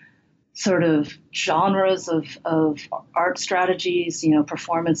sort of genres of art strategies,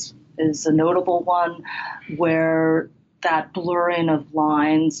 performance is a notable one, where that blurring of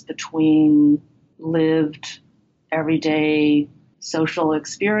lines between lived, everyday social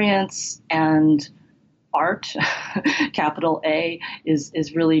experience and art, capital A,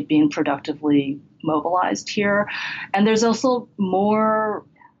 is really being productively mobilized here. And there's also more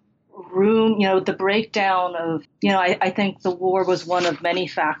room, the breakdown of, I think the war was one of many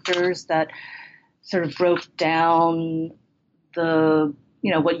factors that sort of broke down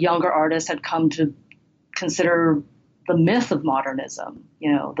what younger artists had come to consider the myth of modernism,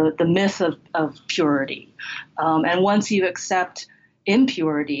 the myth of purity. And once you accept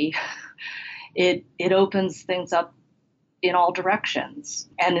impurity, it opens things up in all directions.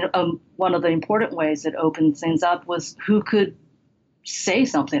 And one of the important ways it opened things up was who could say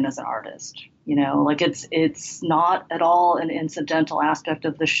something as an artist. It's not at all an incidental aspect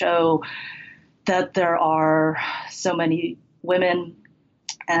of the show that there are so many women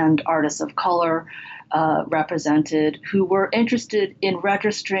and artists of color represented who were interested in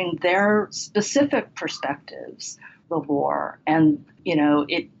registering their specific perspectives of the war. And,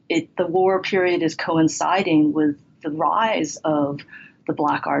 the war period is coinciding with the rise of the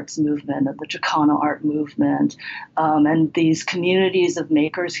Black arts movement, of the Chicano art movement, and these communities of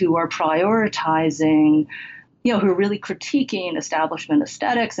makers who are prioritizing, who are really critiquing establishment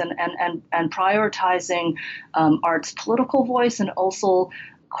aesthetics and prioritizing art's political voice, and also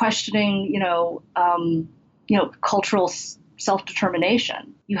questioning, cultural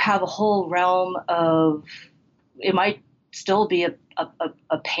self-determination. You have a whole realm of, it might still be a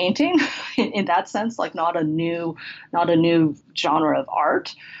painting in that sense, like not a new genre of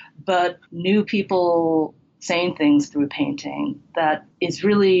art, but new people saying things through painting that is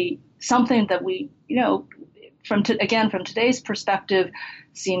really something that we, from today's perspective,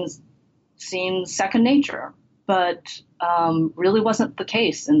 seems second nature, but really wasn't the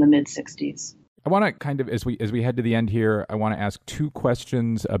case in the mid-'60s. I want to kind of, as we head to the end here, I want to ask two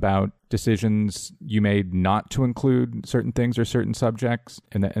questions about decisions you made not to include certain things or certain subjects,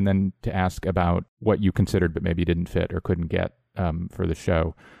 and then to ask about what you considered but maybe didn't fit or couldn't get for the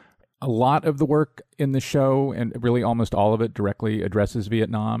show. A lot of the work in the show, and really almost all of it, directly addresses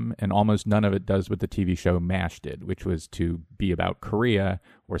Vietnam, and almost none of it does what the TV show MASH did, which was to be about Korea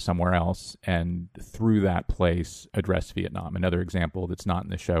or somewhere else, and through that place address Vietnam. Another example that's not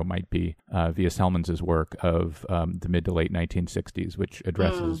in the show might be V.S. Hellman's work of the mid to late 1960s, which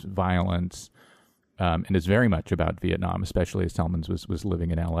addresses violence, and is very much about Vietnam, especially as Hellman's was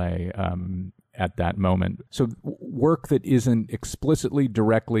living in L.A. At that moment. So work that isn't explicitly,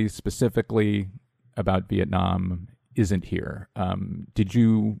 directly, specifically about Vietnam isn't here. Did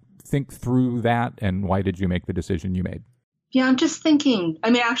you think through that, and why did you make the decision you made? Yeah, I'm just thinking,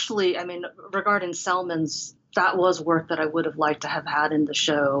 regarding Selman's, that was work that I would have liked to have had in the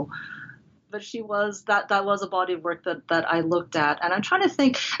show. But that was a body of work that I looked at. And I'm trying to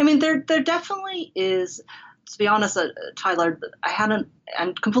think, there definitely is, to be honest, Tyler,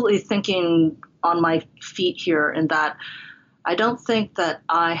 I'm completely thinking on my feet here in that I don't think that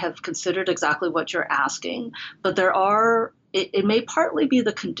I have considered exactly what you're asking, but it may partly be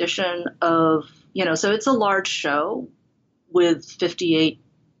the condition of, so it's a large show with 58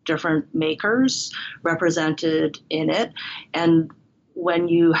 different makers represented in it. And when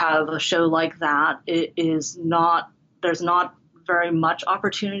you have a show like that, there's not very much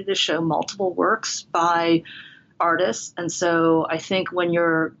opportunity to show multiple works by artists. And so I think when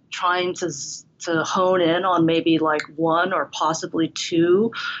you're trying to hone in on maybe like one or possibly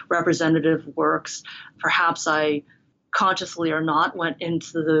two representative works, perhaps I consciously or not went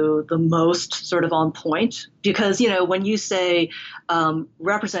into the most sort of on point, because, when you say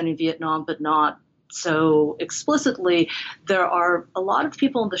representing Vietnam, but not so explicitly, there are a lot of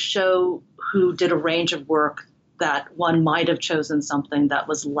people in the show who did a range of work that one might have chosen something that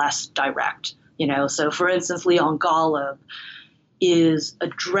was less direct. So for instance, Leon Golub is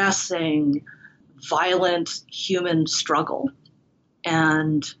addressing violent human struggle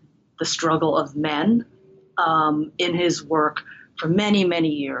and the struggle of men in his work for many, many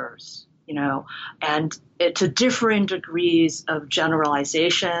years, and to differing degrees of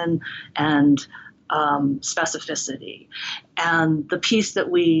generalization and specificity. And the piece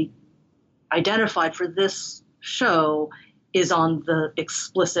that we identified for this show is on the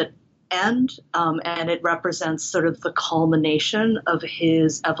explicit end, and it represents sort of the culmination of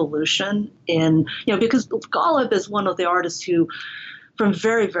his evolution in, because Golub is one of the artists who, from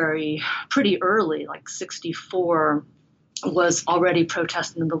very, very pretty early, like 1964, was already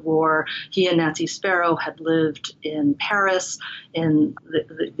protesting the war. He and Nancy Sparrow had lived in Paris in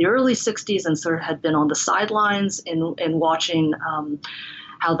the early 1960s and sort of had been on the sidelines in watching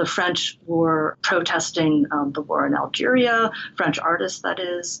how the French were protesting the war in Algeria, French artists, that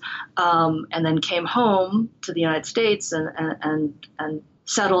is, and then came home to the United States and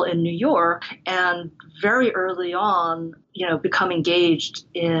settle in New York, and very early on, become engaged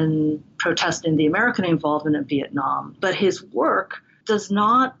in protesting the American involvement in Vietnam. But his work does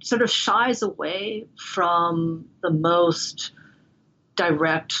not sort of shies away from the most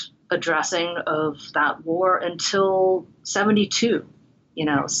direct addressing of that war until 1972.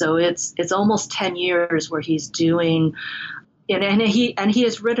 So it's almost 10 years where he's doing, and he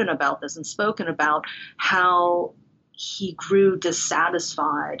has written about this and spoken about how he grew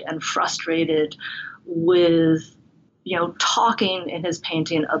dissatisfied and frustrated with, talking in his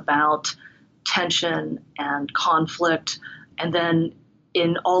painting about tension and conflict, and then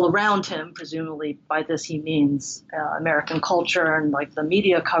in all around him, presumably by this he means American culture and like the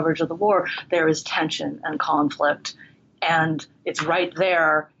media coverage of the war, there is tension and conflict. And it's right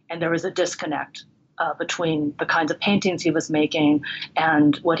there, and there was a disconnect between the kinds of paintings he was making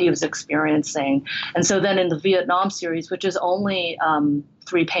and what he was experiencing. And so then in the Vietnam series, which is only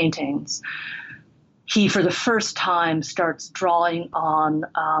 3 paintings, he, for the first time, starts drawing on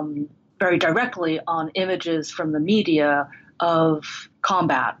very directly on images from the media of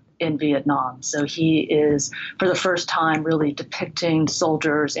combat in Vietnam. So he is, for the first time, really depicting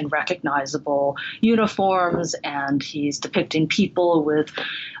soldiers in recognizable uniforms, and he's depicting people with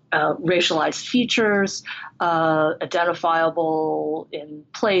racialized features, identifiable in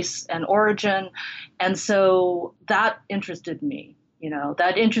place and origin. And so that interested me,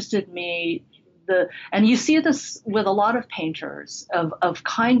 and you see this with a lot of painters of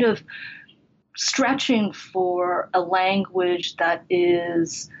kind of stretching for a language that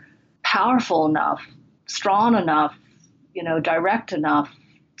is powerful enough, strong enough, direct enough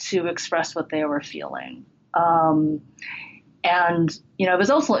to express what they were feeling. And, it was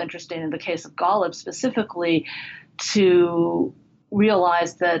also interesting in the case of Golub specifically to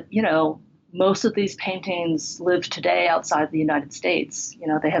realize that, most of these paintings live today outside the United States.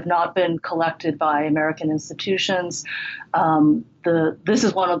 They have not been collected by American institutions. This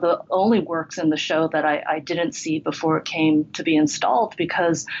is one of the only works in the show that I didn't see before it came to be installed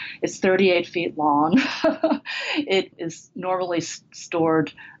because it's 38 feet long. It is normally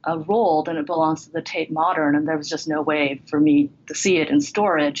stored rolled, and it belongs to the Tate Modern, and there was just no way for me to see it in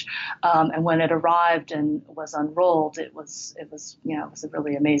storage. And when it arrived and was unrolled, it was a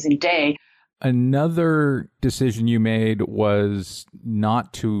really amazing day. Another decision you made was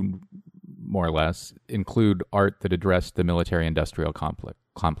not to, more or less, include art that addressed the military-industrial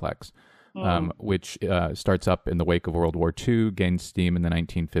complex, which starts up in the wake of World War II, gains steam in the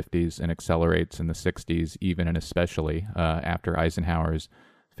 1950s, and accelerates in the 60s, even and especially after Eisenhower's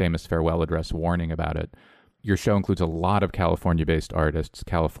famous farewell address warning about it. Your show includes a lot of California-based artists.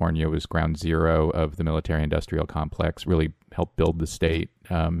 California was ground zero of the military-industrial complex, really helped build the state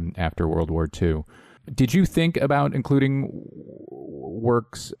after World War II. Did you think about including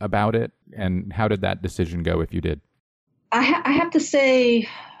works about it, and how did that decision go if you did? I have to say,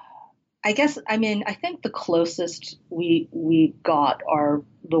 I think the closest we got are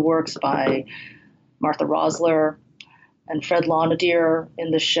the works by Martha Rosler and Fred Lonadier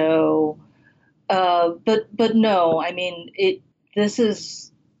in the show. But no,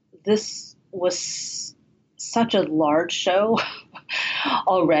 this was such a large show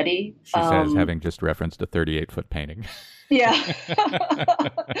already. She says, having just referenced a 38-foot painting. Yeah.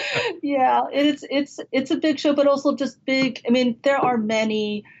 Yeah, it's a big show, but also just big. There are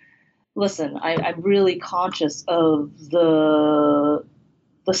many. Listen, I'm really conscious of the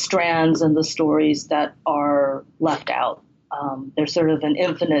strands and the stories that are left out. There's sort of an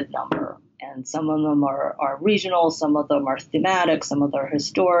infinite number. And some of them are regional, some of them are thematic, some of them are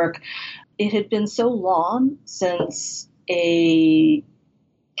historic. It had been so long since a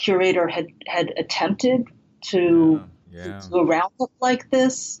curator had attempted to do a roundup like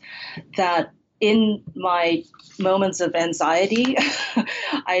this that in my moments of anxiety,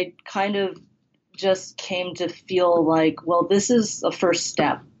 I kind of just came to feel like, well, this is a first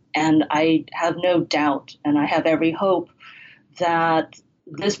step. And I have no doubt, and I have every hope that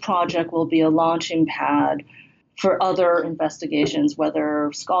this project will be a launching pad for other investigations, whether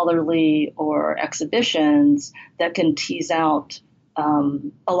scholarly or exhibitions, that can tease out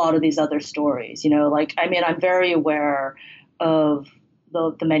a lot of these other stories. I'm very aware of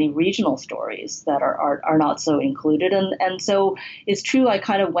the many regional stories that are not so included. And so it's true, I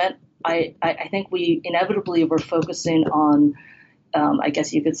kind of went, I think we inevitably were focusing on, I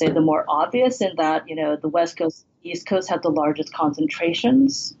guess you could say, the more obvious, in that, the West Coast, East Coast had the largest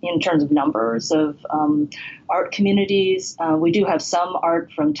concentrations in terms of numbers of art communities. We do have some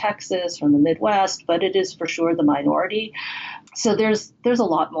art from Texas, from the Midwest, but it is for sure the minority. So there's a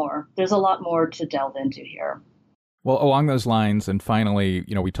lot more. There's a lot more to delve into here. Well, along those lines, and finally,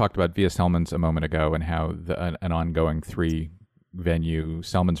 we talked about Via Selmans a moment ago and how an ongoing 3-venue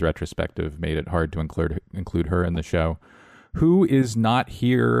Selmans retrospective made it hard to include her in the show. Who is not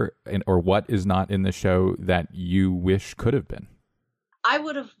here, or what is not in the show that you wish could have been? I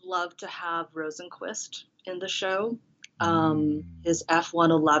would have loved to have Rosenquist in the show. His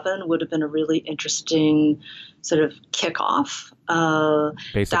F-111 would have been a really interesting sort of kickoff.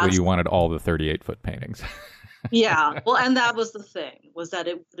 Basically, you wanted all the 38-foot paintings. Yeah, well, and that was the thing, was that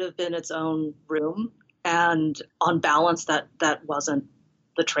it would have been its own room. And on balance, that wasn't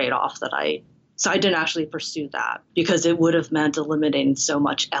the trade-off that So I didn't actually pursue that because it would have meant eliminating so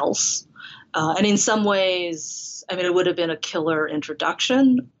much else. And in some ways, it would have been a killer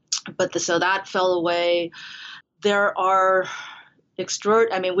introduction, so that fell away. There are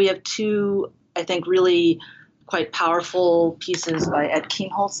we have two, I think, really quite powerful pieces by Ed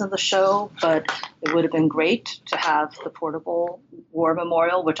Kienholz in the show, but it would have been great to have the portable war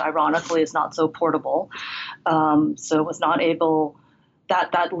memorial, which ironically is not so portable. So it was not able,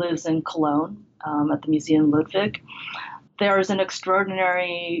 that lives in Cologne. At the Museum Ludwig. There is an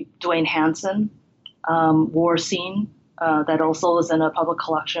extraordinary Dwayne Hansen war scene that also is in a public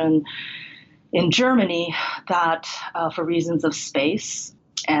collection in Germany that, for reasons of space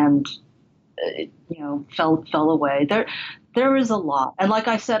and fell away. There is a lot, and like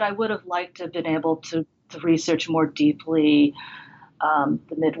I said, I would have liked to have been able to research more deeply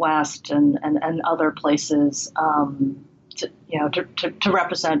the Midwest and other places to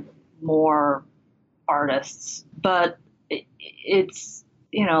represent more artists. But it's,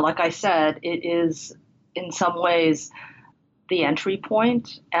 like I said, it is in some ways the entry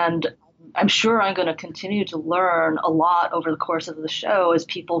point, and I'm sure I'm going to continue to learn a lot over the course of the show as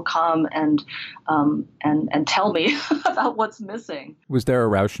people come and tell me about what's missing. Was there a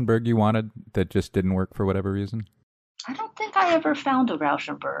Rauschenberg you wanted that just didn't work for whatever reason? I don't think I ever found a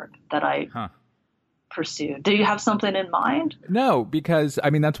Rauschenberg that I pursued. Do you have something in mind? No, because,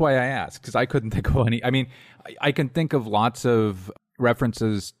 I mean, that's why I asked, because I couldn't think of any. I mean, I can think of lots of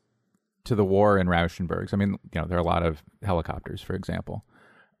references to the war in Rauschenbergs. I mean, there are a lot of helicopters, for example.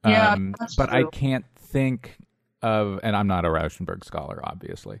 Yeah, that's but true. I can't think of, and I'm not a Rauschenberg scholar,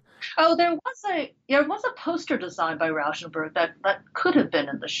 obviously. Oh, there was a poster designed by Rauschenberg that could have been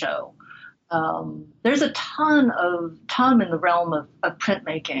in the show. There's a ton in the realm of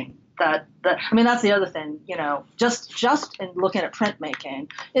printmaking. That I mean, that's the other thing. Just in looking at printmaking,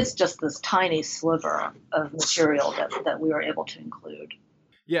 it's just this tiny sliver of material that we were able to include.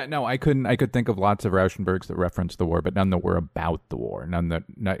 Yeah, no, I could think of lots of Rauschenbergs that reference the war, but none that were about the war.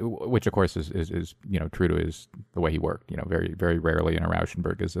 Which of course is true to the way he worked. Very very rarely in a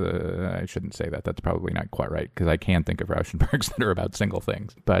Rauschenberg is I shouldn't say that. That's probably not quite right, because I can think of Rauschenbergs that are about single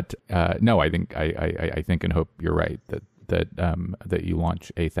things. But no, I think and hope you're right that you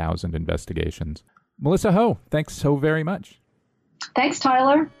launch 1,000 investigations. Melissa Ho, thanks so very much. Thanks,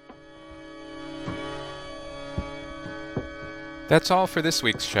 Tyler. That's all for this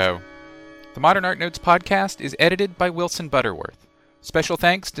week's show. The Modern Art Notes podcast is edited by Wilson Butterworth. Special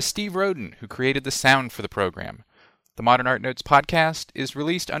thanks to Steve Roden, who created the sound for the program. The Modern Art Notes podcast is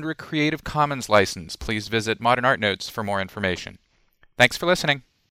released under a Creative Commons license. Please visit Modern Art Notes for more information. Thanks for listening.